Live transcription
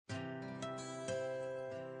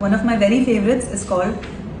One of my very favorites is called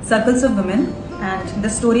Circles of Women, and the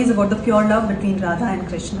story is about the pure love between Radha and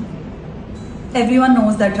Krishna. Everyone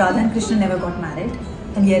knows that Radha and Krishna never got married,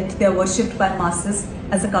 and yet they are worshipped by masses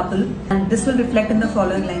as a couple. And this will reflect in the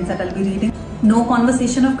following lines that I'll be reading. No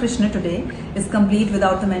conversation of Krishna today is complete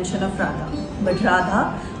without the mention of Radha. But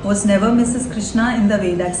Radha was never Mrs. Krishna in the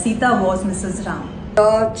way that Sita was Mrs. Ram.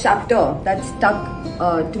 The chapter that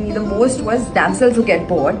stuck to me the most was Damsels Who Get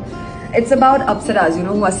Bored. It's about Apsaras,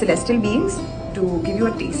 who are celestial beings. To give you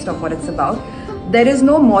a taste of what it's about, there is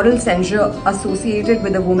no moral censure associated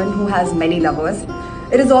with a woman who has many lovers.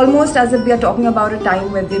 It is almost as if we are talking about a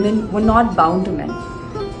time where women were not bound to men.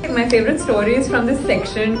 My favorite story is from this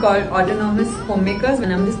section called Autonomous Homemakers,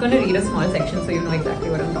 and I'm just going to read a small section so you know exactly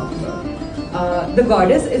what I'm talking about. The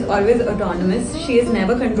goddess is always autonomous. She is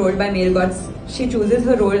never controlled by male gods. She chooses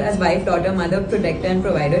her role as wife, daughter, mother, protector and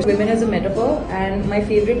provider. Women as a metaphor, and my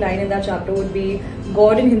favorite line in that chapter would be,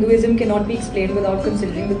 God in Hinduism cannot be explained without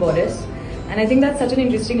considering the goddess. And I think that's such an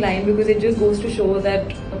interesting line because it just goes to show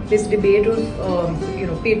that this debate of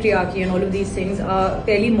patriarchy and all of these things are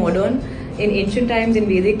fairly modern. In ancient times, in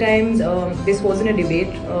Vedic times, this wasn't a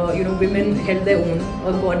debate. Women held their own.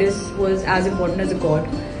 A goddess was as important as a god.